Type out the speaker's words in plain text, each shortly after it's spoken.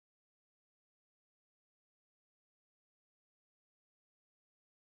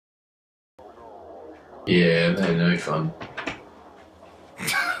Yeah, they're no fun.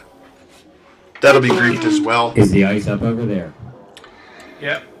 That'll be griefed as well. Is the ice up over there?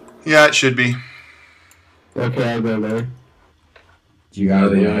 Yep. Yeah, it should be. Okay, I'll go there. Do you guys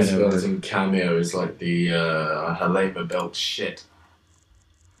The wanna ice head belt over? in Cameo is like the Halaima belt shit.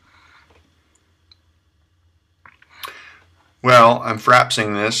 Well, I'm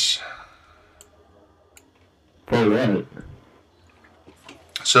frapsing this For what?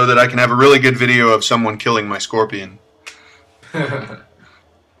 so that I can have a really good video of someone killing my scorpion.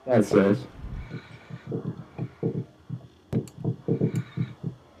 That's nice.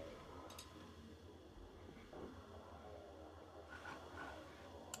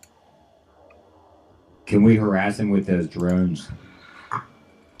 Can we harass him with those drones?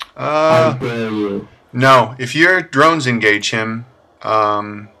 I dare you. No. If your drones engage him,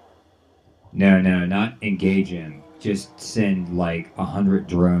 No, not engage him. Just send like 100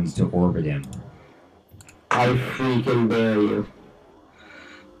 drones to orbit him. I freaking dare you.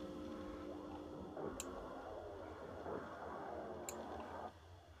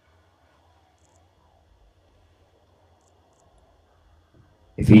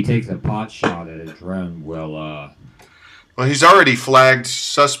 If he takes a pot shot at a drone, we'll well, he's already flagged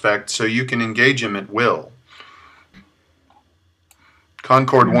suspect, so you can engage him at will.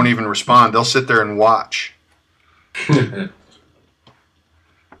 Concord won't even respond. They'll sit there and watch. I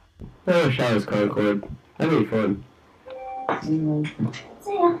wish I was Concord. That'd be fun.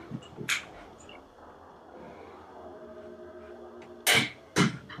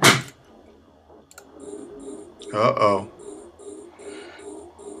 Uh-oh.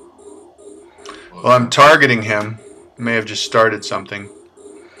 Well, I'm targeting him. May have just started something.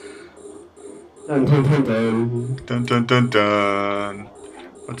 Dun, dun, dun, dun. Dun dun dun dun.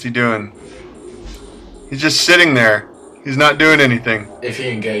 What's he doing? He's just sitting there. He's not doing anything. If he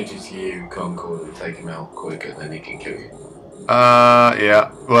engages you, Concord will take him out quicker than he can kill you.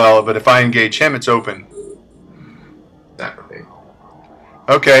 Yeah. Well, but if I engage him, it's open. Exactly.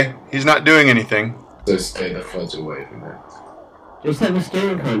 Okay, he's not doing anything. So stay the fudge away from that. Just have a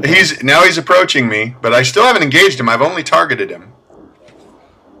steering contact. Now he's approaching me, but I still haven't engaged him. I've only targeted him.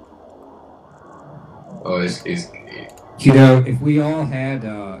 Oh, You know, if we all had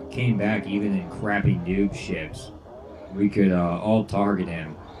came back even in crappy noob ships, we could all target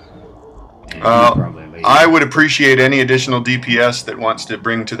him. And he'd probably leave. I would appreciate any additional DPS that wants to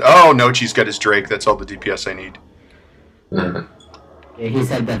bring to the... Oh, Nochi's got his Drake. That's all the DPS I need. Yeah, he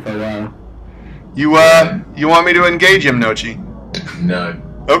said that for a while. You want me to engage him, Nochi? No.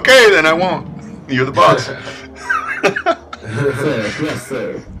 Okay, then I won't. You're the boss. Yes, sir. Yes,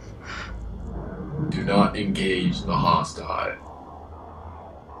 sir. Do not engage the hostile.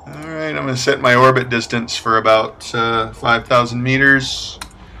 Alright, I'm going to set my orbit distance for about 5,000 meters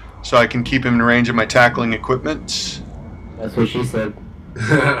so I can keep him in range of my tackling equipment. That's what she said.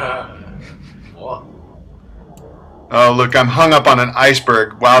 What? Oh, look, I'm hung up on an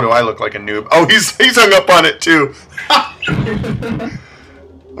iceberg. Wow, do I look like a noob. Oh, he's hung up on it, too.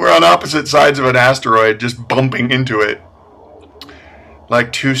 We're on opposite sides of an asteroid, just bumping into it.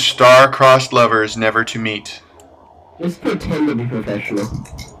 Like two star-crossed lovers never to meet. Just pretend to be professional.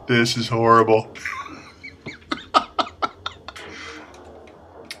 This is horrible.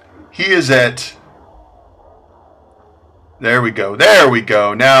 He is at... There we go. There we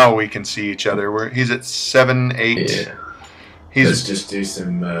go. Now we can see each other. He's at 7, 8. Yeah. Let's just do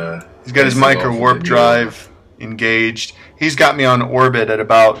some... he's got his micro warp drive engaged. He's got me on orbit at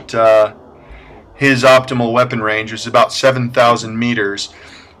about... his optimal weapon range, which is about 7,000 meters.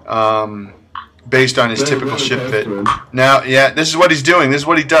 Based on his typical ship fit. Now, yeah, this is what he's doing. This is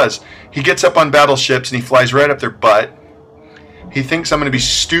what he does. He gets up on battleships and he flies right up their butt. He thinks I'm going to be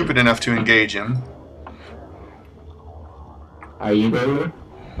stupid enough to engage him. Are you going there?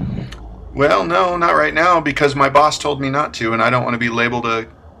 Well, no, not right now, because my boss told me not to, and I don't want to be labeled a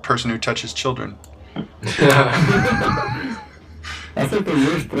person who touches children. That's like the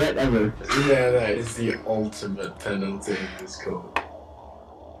worst threat ever. Yeah, that is the ultimate penalty in this court.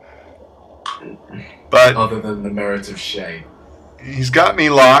 But other than the merit of shame. He's got me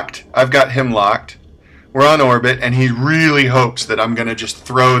locked. I've got him locked. We're on orbit, and he really hopes that I'm going to just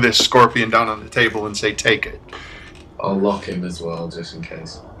throw this scorpion down on the table and say, take it. I'll lock him as well, just in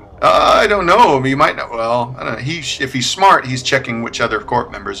case. I don't know. You might not. Well, I don't know. If he's smart, he's checking which other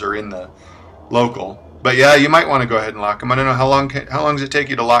corp members are in the local. But yeah, you might want to go ahead and lock him. I don't know how long does it take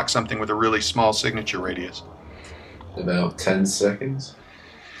you to lock something with a really small signature radius? About 10 seconds.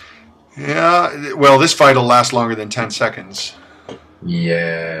 Yeah. Well, this fight will last longer than 10 seconds.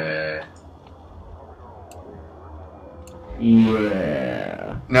 Yeah.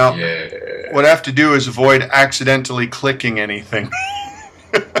 Yeah. Now, Yeah. What I have to do is avoid accidentally clicking anything.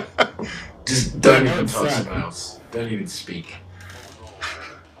 Just don't even touch the mouse. Don't even speak.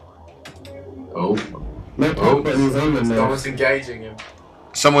 Oh. Someone's engaging him.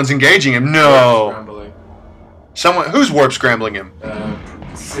 Someone's engaging him? Warp No. scrambling. Who's warp scrambling him?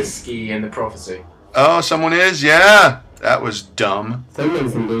 Siski and the Prophecy. Oh, someone is? Yeah. That was dumb.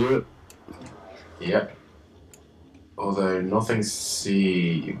 Someone's in the Yep. Although nothing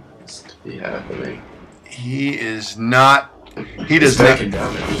seems to be happening. He is not... He He's does not... taking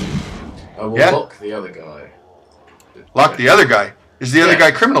damage. I will Yeah. lock the other guy. Lock the other guy. Is the other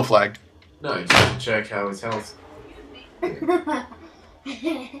guy criminal flagged? No, just check how his health.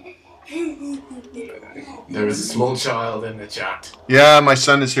 There is a small child in the chat. Yeah, my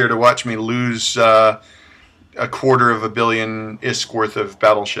son is here to watch me lose a $250 million ISK worth of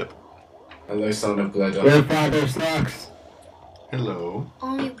battleship. Hello, son of Bleda. Your father sucks. Hello.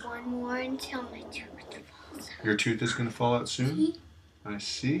 Only one more until my tooth falls out. Your tooth is going to fall out soon? I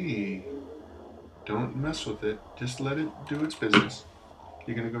see. Don't mess with it. Just let it do its business.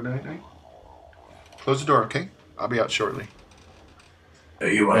 You going to go night-night? Close the door, okay? I'll be out shortly. No,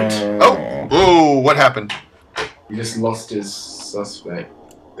 you won't. Oh, what happened? He just lost his suspect.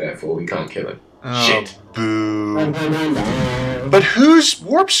 Therefore, we can't kill him. Oh, Shit. Boo. But who's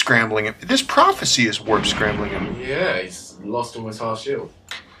warp scrambling him? This prophecy is warp scrambling him. Yeah, he's lost almost half shield.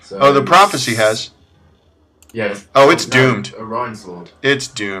 So Oh, the prophecy has. Yeah. Oh, it's doomed. Orion's Lord. It's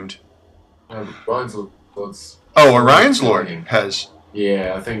doomed. Orion's Lord's. Oh, Orion's Lord has.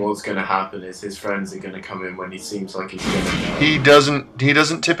 Yeah, I think what's going to happen is his friends are going to come in when he seems like he's going to die. He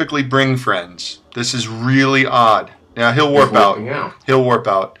doesn't typically bring friends. This is really odd. Now he'll warp He's warping out. He'll warp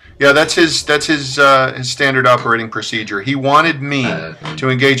out. Yeah, that's his standard operating procedure. He wanted me to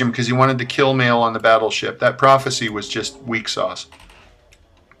engage him because he wanted to kill Mail on the battleship. That prophecy was just weak sauce.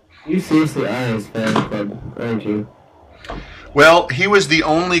 You seriously are his fan club, aren't you? Well, he was the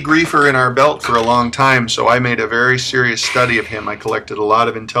only griefer in our belt for a long time, so I made a very serious study of him. I collected a lot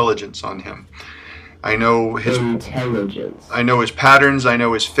of intelligence on him. I know his intelligence. I know his patterns. I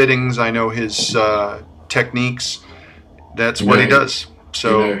know his fittings. I know his techniques. That's what he does.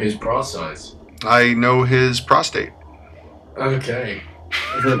 So you know his bra size. I know his prostate. Okay.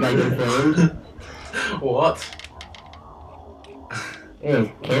 Is it like inflamed? What? Yeah,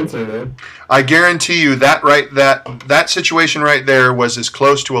 cancer, man. I guarantee you that situation right there was as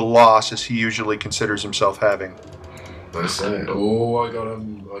close to a loss as he usually considers himself having. I say. Oh, I got a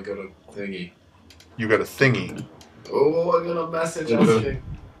thingy. You got a thingy. Oh, I got a message asking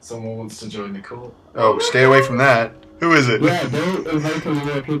someone wants to join the call. Oh, stay away from that. Who is it? Yeah, don't invite any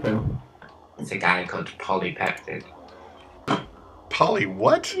more people. It's a guy called Polypeptid. Poly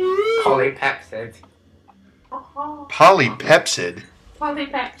what? Polypeptid. Polypepsid.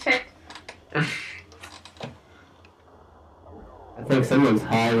 Polypeptid. I think someone's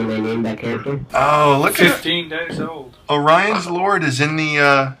high when they name that character. Oh, look at 15 days old. Orion's Lord is in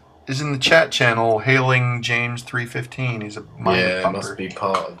the chat channel hailing James 315. He's a minor pumper. Must be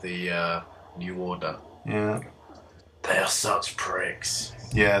part of the New Order. Yeah. They are such pricks.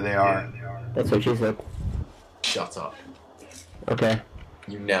 Yeah, they are. That's what she said. Shut up. Okay.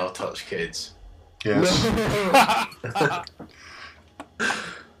 You now touch kids. Yes.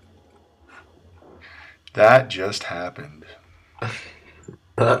 That just happened.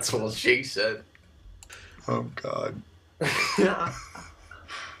 That's what she said. Oh, God.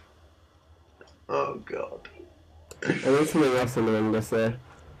 Oh, God. There's something else in the room just there.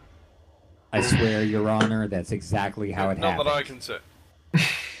 I swear, Your Honor, that's exactly how it Not happened. that I can say.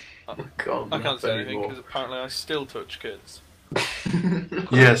 Oh, God. I can't say anything because apparently I still touch kids.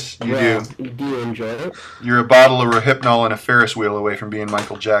 Yes, you do. Do you enjoy it? You're a bottle of Rohypnol and a Ferris wheel away from being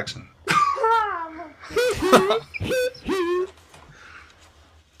Michael Jackson.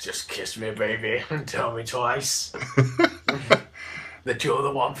 Just kiss me, baby, and tell me twice that you're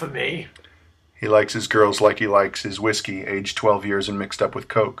the one for me. He likes his girls like he likes his whiskey, aged 12 years and mixed up with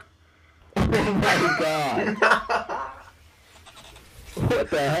Coke. Oh my God. What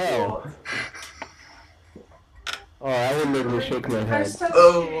the hell? Oh, I wouldn't even shake my head.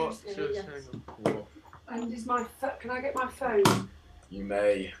 Oh, And is my can I get my phone? You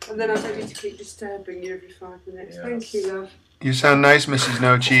may. And then I don't need to keep disturbing you every 5 minutes. Yes. Thank you, love. You sound nice, Mrs.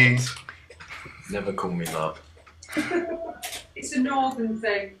 Nochi. Never call me love. It's a northern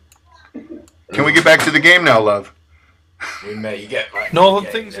thing. Can we get back to the game now, love? We may get back. Northern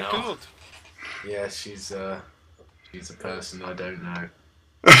to the game things now. are good. Yeah, she's a person I don't know.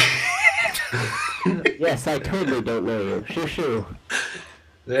 Yes, I totally don't know you. Shoo shoo.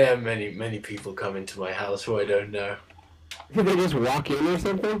 There are many people come into my house who I don't know. Did they just walk in or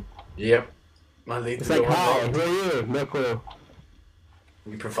something? Yep. I lead It's the like, door hi, unlocked. who are you? No clue.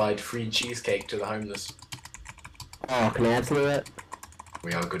 We provide free cheesecake to the homeless. Oh, can I have some of that?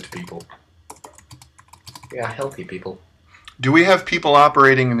 We are good people. We are healthy people. Do we have people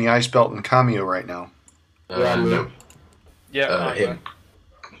operating in the ice belt in Kamio right now? No. Yeah, Him.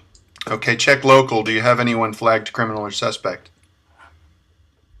 Okay, check local. Do you have anyone flagged criminal or suspect?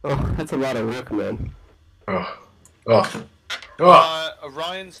 Oh, that's a lot of work, man.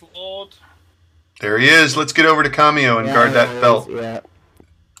 Orion's Lord. There he is. Let's get over to Kamio and guard that belt. Yeah.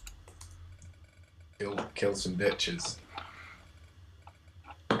 Kill some bitches.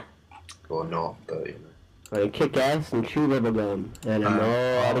 Or not, but you know. I kick ass and chew bubblegum. And I'm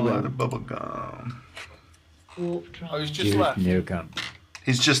all out out of bubble gum. Oh, he's just left. Newcomb.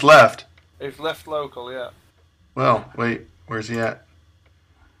 He's just left. He's left local, yeah. Well, wait. Where's he at?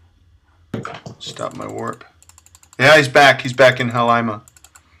 Stop my warp. Yeah, he's back. He's back in Halaima.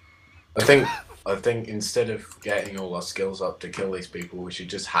 I think instead of getting all our skills up to kill these people, we should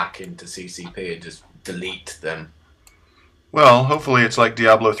just hack into CCP and just delete them. Well, hopefully it's like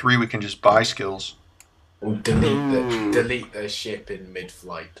Diablo 3. We can just buy skills. Or delete their ship in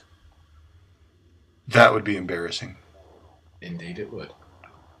mid-flight. That would be embarrassing. Indeed it would.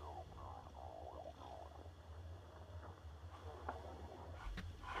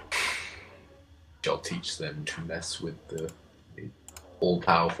 I'll teach them to mess with the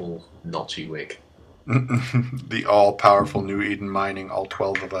all-powerful Nochi wig. The all-powerful New Eden mining, all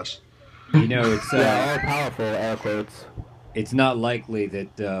 12 of us. You know, it's Yeah, all powerful, air quotes. it's not likely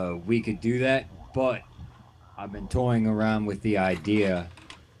that we could do that, but I've been toying around with the idea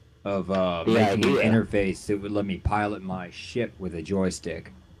of making an interface that would let me pilot my ship with a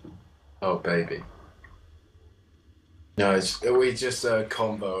joystick. Oh, baby. No, we just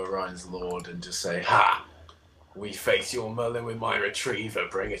combo Orion's Lord and just say, ha! We face your Merlin with my retriever,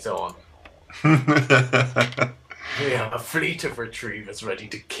 bring it on. We have a fleet of retrievers ready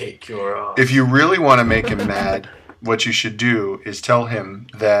to kick your ass. If you really want to make him mad, what you should do is tell him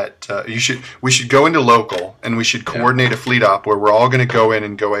that we should go into local and we should coordinate a fleet op where we're all going to go in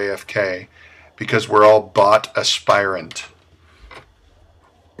and go AFK because we're all bot aspirant.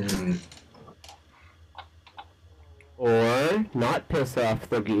 Or not piss off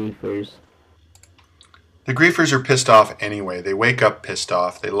the griefers. The griefers are pissed off anyway. They wake up pissed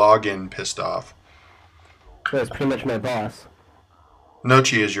off. They log in pissed off. So it's pretty much my boss.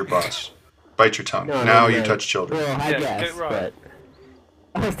 Nochi is your boss. Bite your tongue. No, now no, you no. touch children. Well, I Yeah, guess, get right.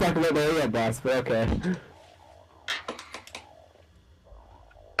 but... I was talking about the real boss, but okay.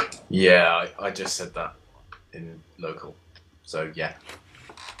 Yeah, I just said that in local. So, yeah.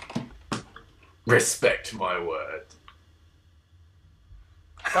 Respect my word.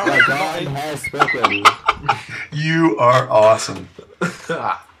 My God has spoken. You are awesome.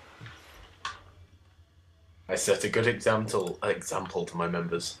 I set a good example to my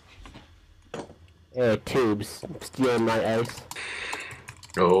members. Tubes, stealing my ice.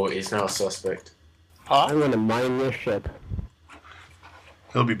 Oh, he's now a suspect. I'm gonna mine your ship.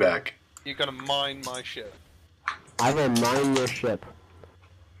 He'll be back. You're gonna mine my ship. I will mine your ship.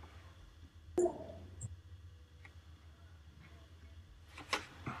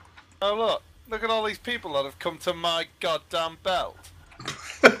 Oh look at all these people that have come to my goddamn belt.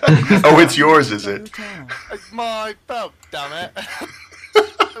 Oh, it's yours, is it? It's my belt, damn it.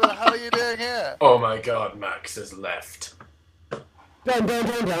 What the hell are you doing here? Oh my god, Max has left. Dun dun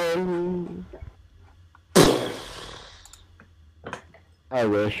dun dun! I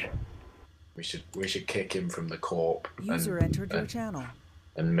wish. We should kick him from the corp User entered your channel.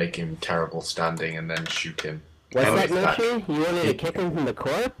 and make him terrible standing and then shoot him. What's Oh, that, he's back. Nochi? You wanted to kick him from the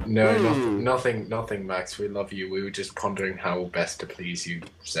corp? No, Hmm. nothing, Max. We love you. We were just pondering how best to please you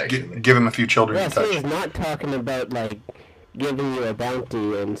sexually. Give him a few children Yes, to he is touch. not talking about, like, giving you a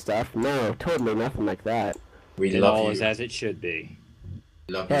bounty and stuff. No, totally nothing like that. We It love all you. is as it should be.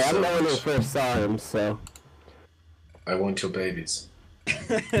 Love Hey, you I'm so the one who much. first saw him, so... I want your babies.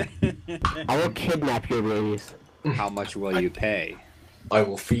 I will kidnap your babies. How much will you pay? I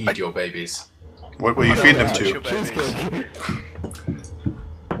will feed your babies. What will you feed them Touch to? your babies. Cheesecake.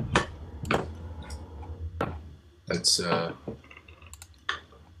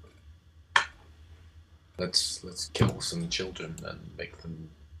 Let's kill some children and make them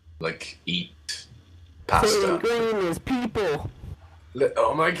like eat Saying pasta. green is people.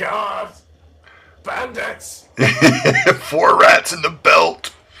 Oh my god! Bandits! 4 rats in the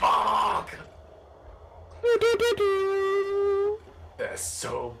belt. Fuck! They're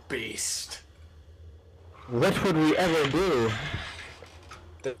so beast. What would we ever do?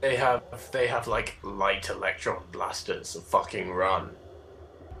 They have like light electron blasters. So fucking run.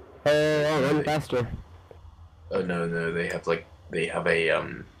 Oh, run faster. Oh no, they have a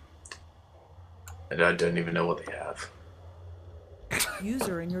I don't even know what they have.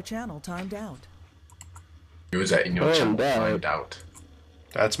 User in your channel timed out. User in your channel timed out.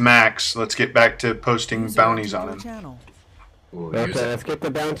 That's Max. Let's get back to posting User bounties entered on your him. channel. Ooh, Okay, user. let's get the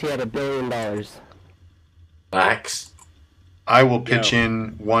bounty at $1 billion. Max. I will pitch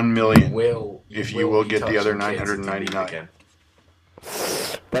in 1 million if you will be get the other touching kids if you leave 999. again.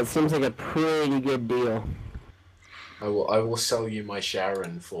 That seems like a pretty good deal. I will sell you my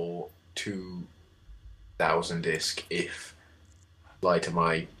Sharon for 2,000 disc if lie to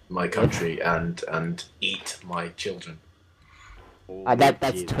my country and eat my children.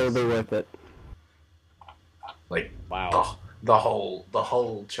 That's totally worth it. Like Wow. the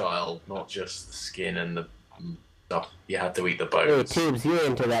whole child, not just the skin and the stuff. You have to eat the Hey, bones. Tubes, you're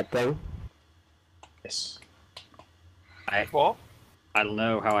into that thing. Yes. What? I don't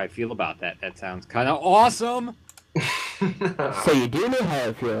know how I feel about that. That sounds kind of awesome. So you do know how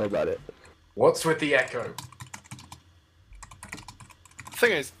I feel about it. What's with the echo? The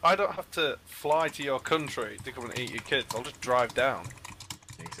thing is, I don't have to fly to your country to come and eat your kids. I'll just drive down.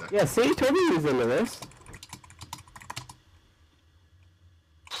 Exactly. Yeah, see, Toby was into this.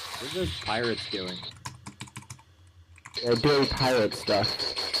 What are those pirates doing? They're doing pirate stuff.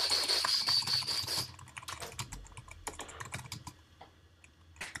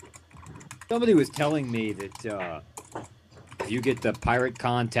 Somebody was telling me that if you get the pirate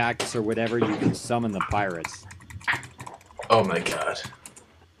contacts or whatever, you can summon the pirates. Oh my god.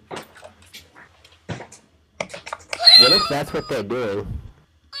 What if that's what they're doing?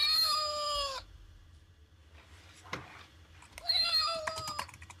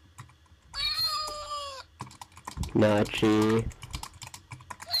 Nochi.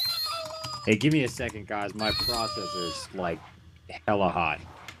 Hey, give me a second, guys. My processor's like hella hot.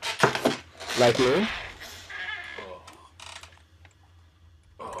 Like me?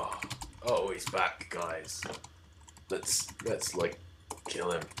 Oh, he's back, guys. Let's like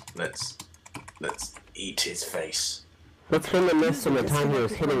kill him. Let's eat his face. Let's reminisce on the time he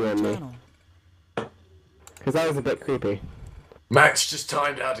was hitting on me. Because that was a bit creepy. Max just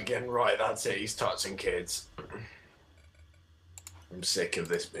timed out again. Right, that's it. He's touching kids. I'm sick of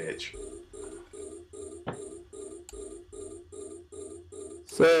this bitch.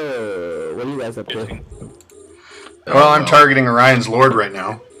 So, what are you guys up to? Well, I'm targeting Orion's Lord right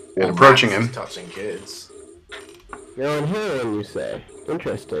now and approaching Max him. is touching kids. You're on heroin, you say?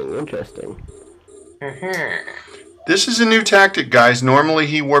 Interesting, interesting. This is a new tactic, guys. Normally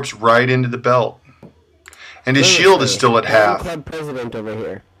he warps right into the belt. And his shield is still at half. Club president over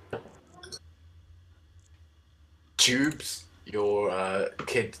here. Tubes, your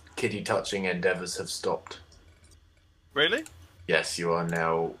kiddie touching endeavors have stopped. Really? Yes, you are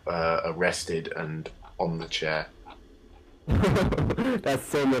now arrested and on the chair. That's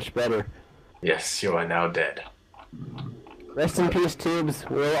so much better. Yes, you are now dead. Rest in peace, Tubes.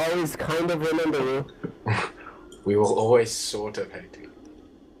 We'll always kind of remember you. We will always sort of hate you.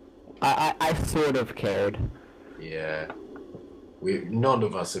 I sort of cared. Yeah. None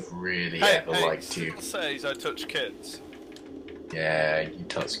of us have really ever liked you. Says I touch kids. Yeah, you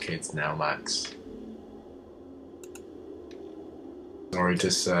touch kids now, Max. Sorry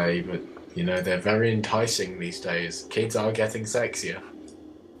to say, but you know, they're very enticing these days. Kids are getting sexier.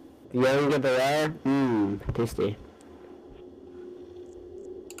 The younger they are, tasty.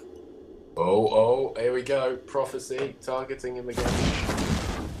 Oh, here we go. Prophecy, targeting him again.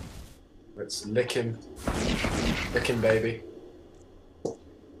 Let's lick him. Lick him, baby.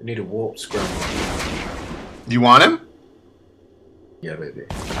 We need a warp scramble. Do you want him? Yeah, baby.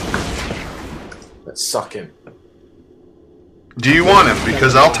 Let's suck him. Do you want him?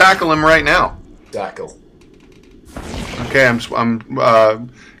 Because I'll tackle him right now. Tackle. Okay, I'm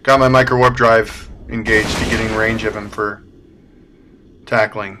got my micro warp drive engaged to getting range of him for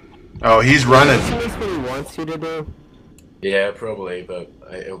tackling. Oh, he's running. Isn't this what he wants you to do? Yeah, probably, but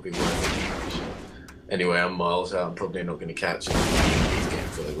it'll be worth it. Anyway, I'm miles out. I'm probably not going to catch him. He's getting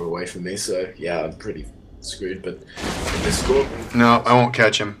further away from me, so yeah, I'm pretty screwed. But if this scorpion... No, I won't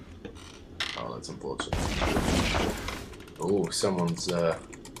catch him. Oh, that's unfortunate. Oh, someone's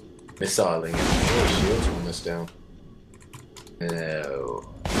missiling. Oh, shield's almost down. No.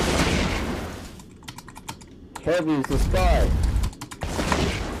 Heavy's the spy.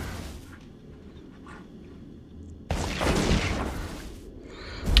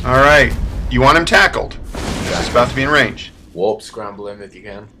 Alright, you want him tackled. He's about to be in range. Warp scramble him if you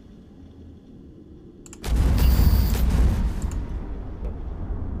can.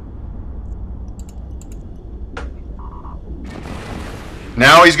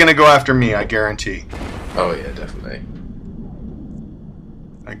 Now he's going to go after me, I guarantee. Oh yeah, definitely.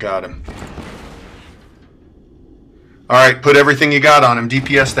 I got him. Alright, put everything you got on him.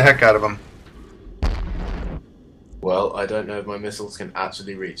 DPS the heck out of him. Well, I don't know if my missiles can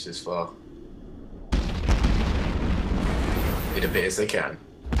actually reach this far. It appears they can.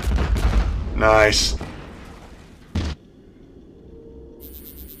 Nice.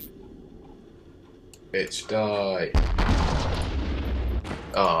 Bitch, die.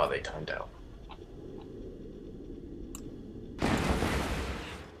 Oh, they timed out.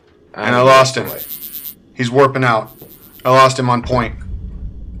 And I lost him. He's warping out. I lost him on point.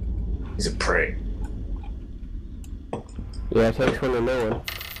 He's a prey. Yeah, it takes one to know one.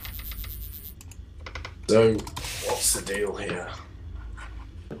 So, what's the deal here?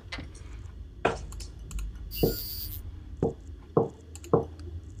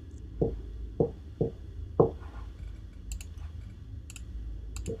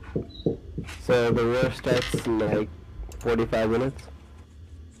 So the war starts in like 45 minutes?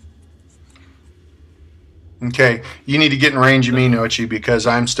 Okay, you need to get in range of me, Nochi, because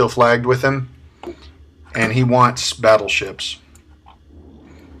I'm still flagged with him. And he wants battleships.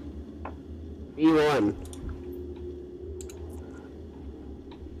 E1.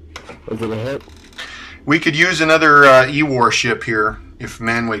 Was it a hit? We could use another EWAR ship here, if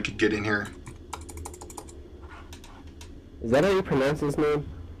Manwe could get in here. Is that how you pronounce his name?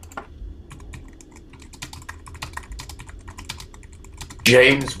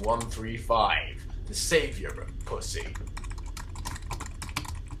 James 135, the savior of pussy.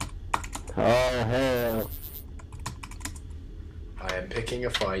 Oh, hell. I am picking a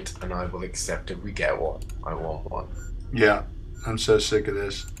fight, and I will accept if we get one. I want one. Yeah, I'm so sick of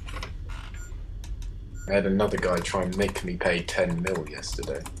this. I had another guy try and make me pay 10 mil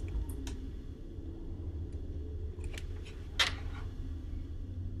yesterday.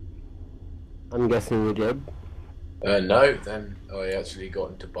 I'm guessing you did. No, then I actually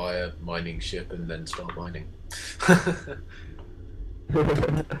got him to buy a mining ship and then start mining.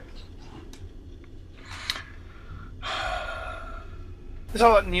 It's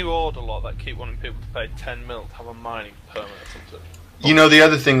all that new order lot that keep wanting people to pay 10 mil to have a mining permit or something. You know, the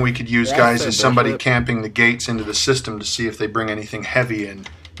other thing we could use, Yeah, guys, so is somebody bullshit. camping the gates into the system to see if they bring anything heavy in.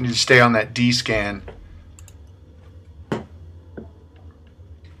 You need to stay on that D scan.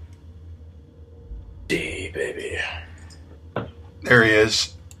 D, baby. There he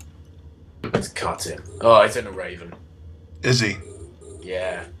is. Let's cut him. Oh, it's in a Raven. Is he?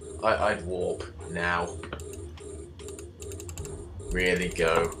 Yeah, I'd warp now. Really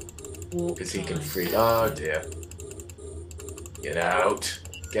go. Because he can free. Oh dear. Get out.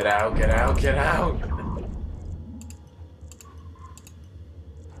 Get out, get out, get out.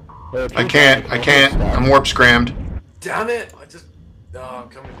 I can't. I'm warp scrammed. Damn it! I just. No, I'm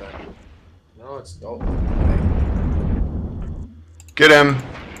coming back. No, it's not. Get him.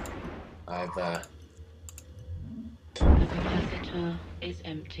 I've, The capacitor is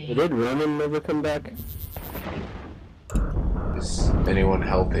empty. Did Roman never come back? Is anyone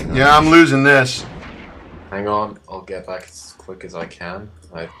helping? Yeah, I'm losing this. Hang on, I'll get back as quick as I can.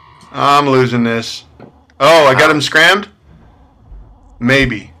 I'm losing this. Oh, I got him scrammed?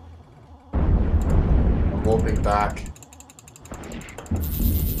 Maybe. I'm warping back.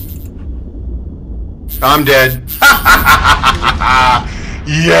 I'm dead.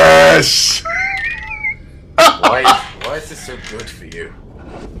 Yes! Why is this so good for you?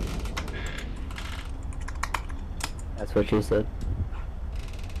 That's what you said.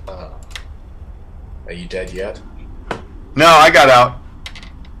 Are you dead yet? No, I got out.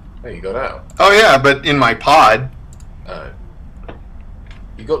 Oh, you got out. Oh yeah, but in my pod.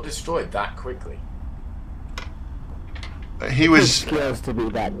 You got destroyed that quickly. He His was... skills to be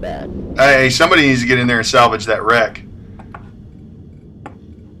that bad. Hey, somebody needs to get in there and salvage that wreck.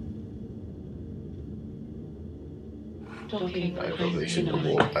 Docking I probably shouldn't have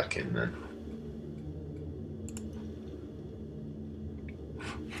walked back in then.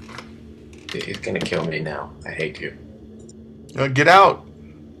 He's gonna kill me now. I hate you. Get out.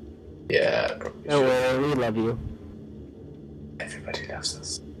 Yeah, probably Oh should. well, we love you. Everybody loves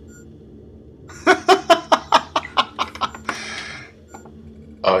us.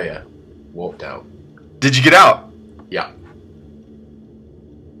 Oh yeah, walked out. Did you get out? Yeah,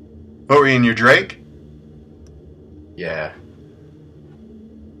 What were you in your Drake? yeah.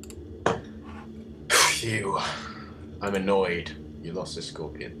 Phew. I'm annoyed. You lost a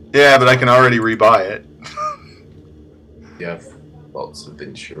Scorpion. Yeah, but I can already rebuy it. You have lots of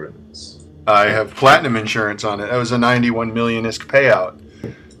insurance. I have platinum insurance on it. That was a 91 million-isk payout.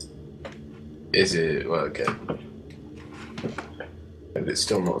 Is it? Well, okay. But it's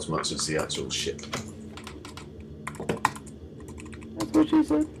still not as much as the actual ship. That's what she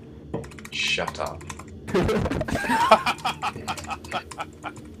said. Shut up.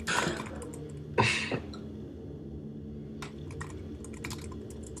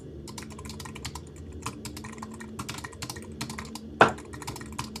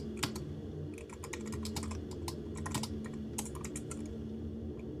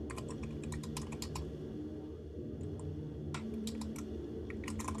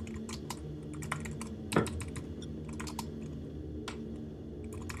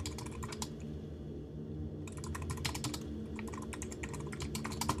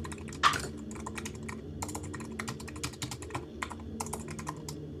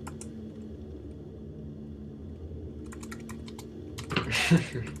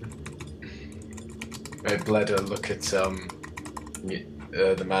 Hey, Bleda, look at the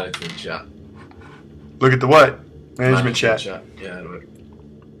management chat. Look at the what? Management chat. Yeah, look.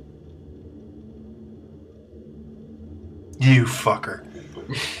 You fucker.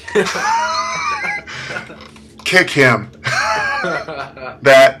 Kick him.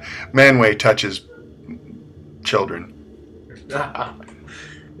 That Manwe touches children.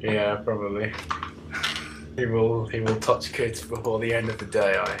 Yeah, probably. He will touch kids before the end of the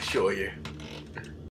day, I assure you.